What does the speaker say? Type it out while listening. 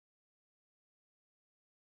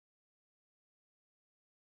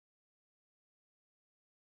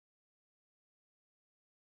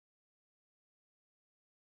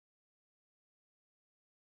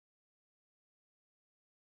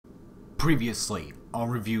Previously on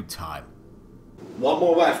Review Time. One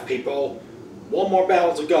more left, people. One more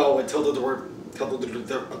battle to go until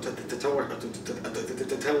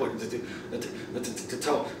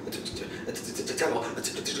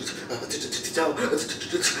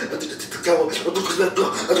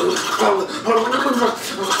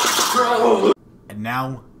And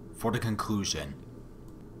now for the conclusion.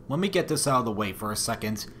 Let me get this out of the way for a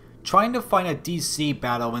second. Trying to find a DC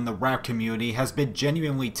battle in the rap community has been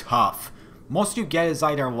genuinely tough. Most you get is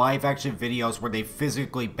either live action videos where they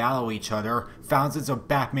physically battle each other, thousands of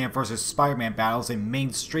Batman vs Spider-Man battles, and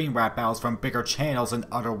mainstream rap battles from bigger channels and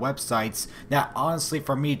other websites that honestly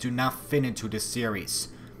for me do not fit into this series.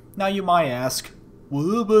 Now you might ask, what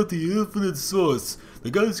about the Infinite Source?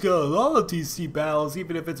 The guy's got a lot of DC battles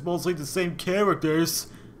even if it's mostly the same characters.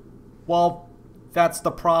 Well, that's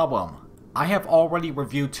the problem. I have already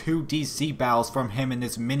reviewed 2 DC battles from him in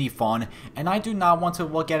this Mini-thon, and I do not want to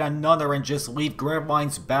look at another and just leave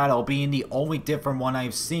Gridline's battle being the only different one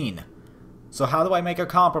I've seen. So how do I make a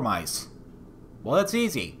compromise? Well, it's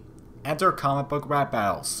easy. Enter comic book rap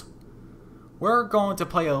battles. We're going to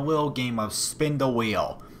play a little game of spin the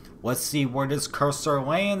wheel. Let's see where this cursor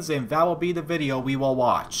lands, and that will be the video we will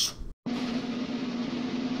watch.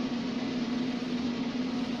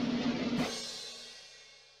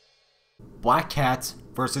 Black Cat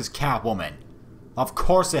vs Catwoman. Of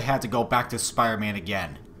course it had to go back to Spider-Man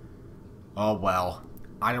again. Oh well.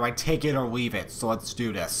 Either I take it or leave it, so let's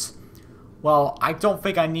do this. Well, I don't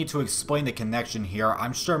think I need to explain the connection here.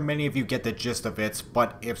 I'm sure many of you get the gist of it,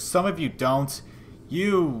 but if some of you don't,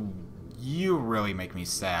 you really make me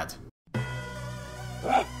sad.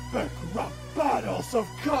 Epic rap battles of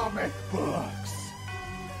comic books!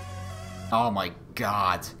 Oh my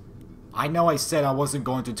god. I know I said I wasn't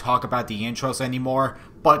going to talk about the intros anymore,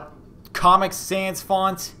 but Comic Sans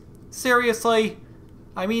font? Seriously?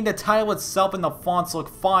 I mean, the title itself and the fonts look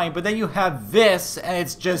fine, but then you have this, and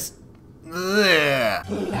it's just... ugh.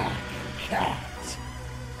 Black Cat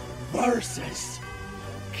versus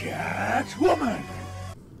Catwoman!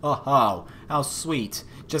 Oh, how sweet.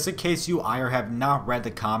 Just in case you either have not read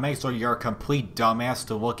the comics or you're a complete dumbass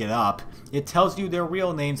to look it up, it tells you their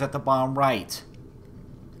real names at the bottom right.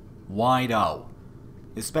 Why though?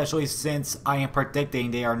 Especially since I am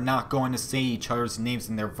predicting they are not going to say each other's names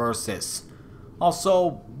in their verses.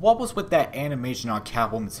 Also, what was with that animation on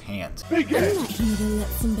Catwoman's hand? Begin! I'm not here to let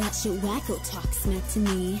some batshit wacko talk smack to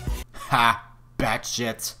me. Ha!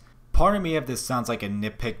 Batshit. Pardon me if this sounds like a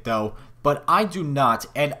nitpick though, but I do not,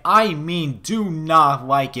 and I mean do not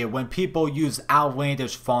like it when people use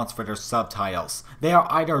outlandish fonts for their subtitles. They are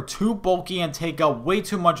either too bulky and take up way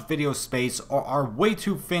too much video space or are way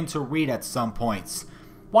too thin to read at some points.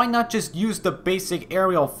 Why not just use the basic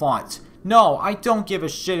Arial font? No, I don't give a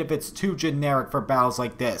shit if it's too generic for battles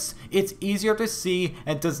like this. It's easier to see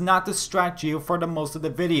and does not distract you for the most of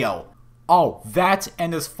the video. Oh, that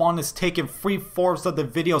and this font is taking 3/4 of the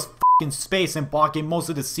video's f***ing space and blocking most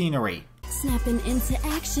of the scenery. Snapping into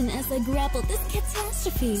action as I grapple this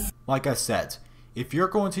catastrophe. Like I said, if you're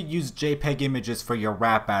going to use JPEG images for your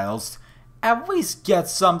rap battles, at least get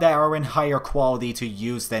some that are in higher quality to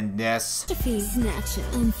use than this. Snatching,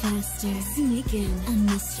 I'm faster. Sneaking, I'm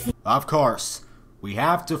mystery. Of course, we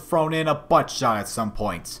have to throw in a butt shot at some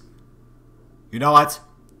point. You know what?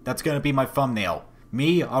 That's gonna be my thumbnail.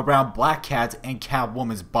 Me around Black Cat and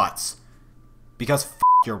Catwoman's butts. Because f***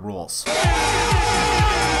 your rules.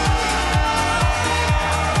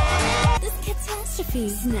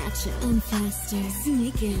 Snatching, I'm faster.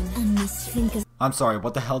 Sneaking, I'm mystery. I'm sorry,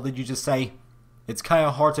 what the hell did you just say? It's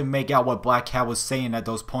kinda hard to make out what Black Cat was saying at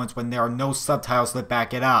those points when there are no subtitles to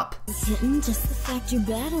back it up. Just the fact you're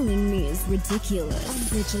battling me is ridiculous.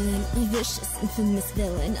 I'm vigilant, a vicious, infamous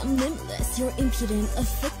villain. I'm limitless, you're impudent, a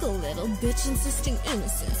fickle little bitch insisting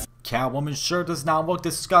innocence. Catwoman sure does not look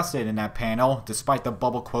disgusted in that panel, despite the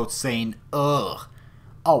bubble quotes saying, ugh.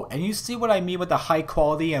 Oh, and you see what I mean with the high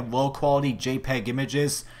quality and low quality JPEG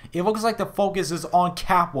images? It looks like the focus is on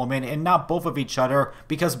Catwoman and not both of each other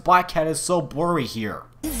because Black Cat is so blurry here.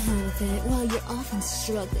 While you're often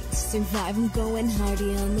struggling to survive, I'm going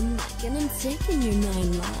hardy on the mic and I'm taking your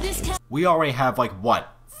 9 lives. We already have like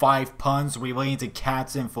what? 5 puns relating to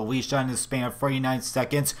Cats and Felicia in the span of 39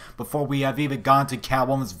 seconds before we have even gone to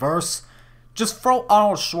Catwoman's verse? Just throw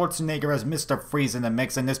Arnold Schwarzenegger as Mr. Freeze in the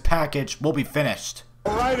mix and this package will be finished.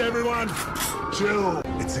 Alright everyone, chill.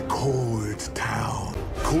 It's a cold town.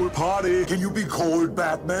 Cold party. Can you be cold,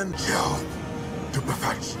 Batman? Chill. To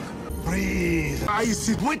perfection. Breathe.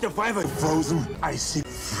 Icy winter fever. Frozen. Icy.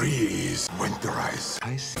 Freeze. Winter ice.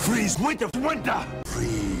 Ice. Freeze. Winter. Winter.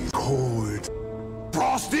 Freeze. Cold.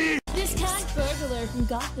 Frosty. This cat burglar from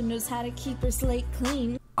Gotham knows how to keep her slate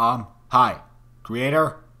clean. Hi.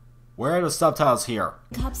 Creator? Where are the subtitles here?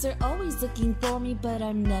 Cops are always looking for me, but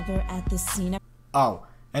I'm never at the scene. Oh,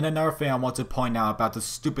 and another thing I want to point out about the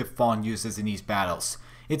stupid font uses in these battles.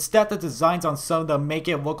 It's that the designs on some of them make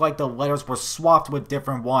it look like the letters were swapped with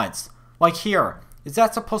different ones. Like here, is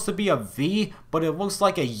that supposed to be a V, but it looks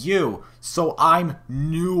like a U, so I'm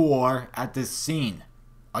newer at this scene.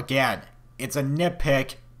 Again, it's a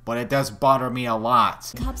nitpick, but it does bother me a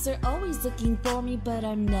lot. Cops are always looking for me, but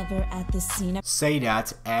I'm never at the scene. Say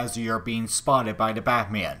that as you're being spotted by the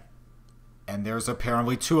Batman. And there's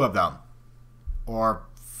apparently 2 of them. Or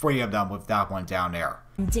 3 of them with that one down there.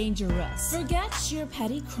 I'm dangerous. Forget your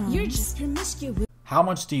petty crimes. You're just promiscuous. How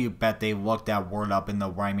much do you bet they looked that word up in the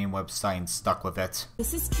rhyming website and stuck with it?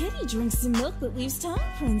 This is Kitty drinks some milk but leaves tongue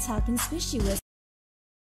prints how conspicuous.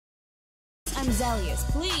 I'm zealous,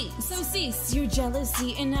 please. So cease your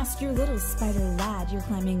jealousy and ask your little spider lad. You're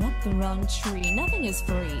climbing up the wrong tree. Nothing is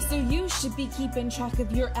free. So you should be keeping track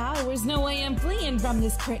of your hours. No way I'm fleeing from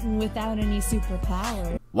this curtain without any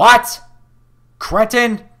superpower. What?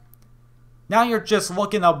 Cretin? Now you're just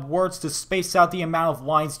looking up words to space out the amount of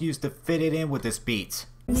lines used to fit it in with this beat.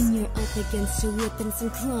 When you're up against your whip and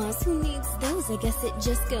some claws, who needs those? I guess it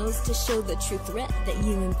just goes to show the true threat that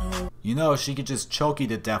you impose. You know she could just choke you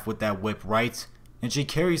to death with that whip, right? And she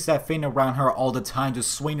carries that thing around her all the time to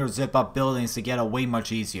swing or zip up buildings to get away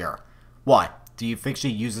much easier. What? Do you think she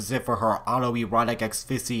uses it for her autoerotic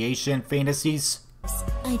asphyxiation fantasies?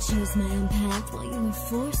 I chose my own path while you were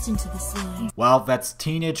forced into the slide. Well, that's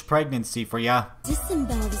teenage pregnancy for ya.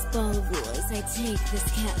 Disembowel this ball of wool as I take this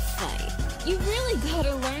cat fight. You really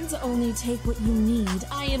gotta learn to only take what you need.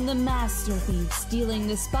 I am the master thief, stealing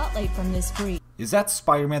the spotlight from this freak. Is that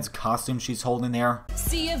Spider-Man's costume she's holding there?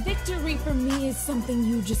 See, a victory for me is something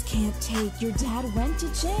you just can't take. Your dad went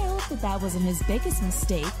to jail, but that wasn't his biggest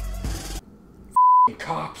mistake.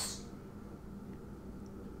 Cops.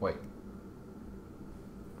 Wait.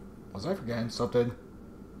 Was I forgetting something?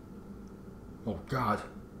 Oh god.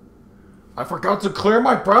 I forgot to clear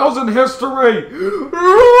my browsing history! Who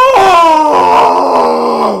won?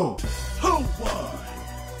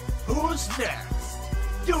 Who's next?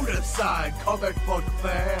 You decide, comic book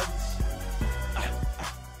fans.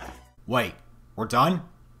 Wait, we're done?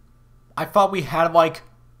 I thought we had like...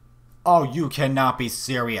 Oh, you cannot be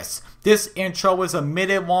serious. This intro is a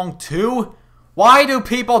minute long too? Why do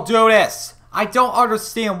people do this? I don't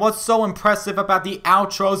understand what's so impressive about the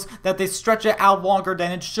outros that they stretch it out longer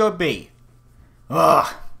than it should be.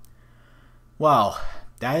 Ugh. Well,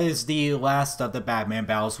 that is the last of the Batman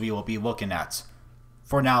battles we will be looking at.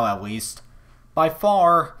 For now, at least. By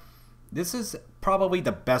far, this is probably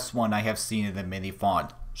the best one I have seen in the Mini-thon.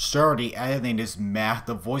 Sure, the editing is meh,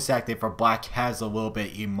 the voice acting for Black Cat is a little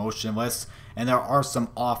bit emotionless, and there are some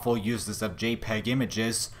awful uses of JPEG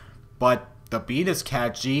images, but the beat is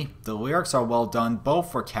catchy, the lyrics are well done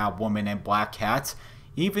both for Catwoman and Black Cat,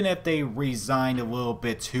 even if they resigned a little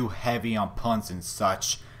bit too heavy on puns and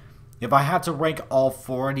such. If I had to rank all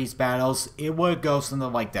 4 of these battles, it would go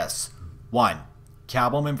something like this. 1.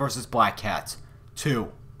 Catwoman vs. Black Cat.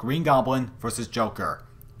 2. Green Goblin vs. Joker.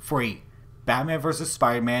 3. Batman vs.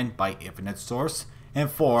 Spider-Man by Infinite Source.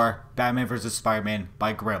 And 4. Batman vs. Spider-Man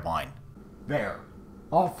by Gridline. There.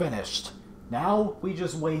 All finished. Now, we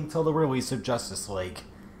just wait until the release of Justice League.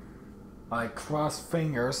 I cross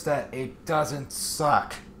fingers that it doesn't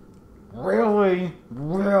suck. Really,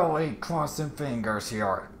 really crossing fingers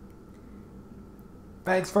here.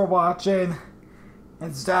 Thanks for watching.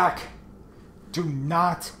 And Zach, do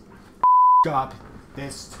not up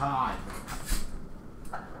this time.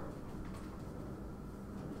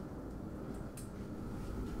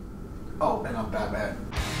 Oh, and I'm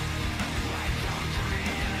Batman.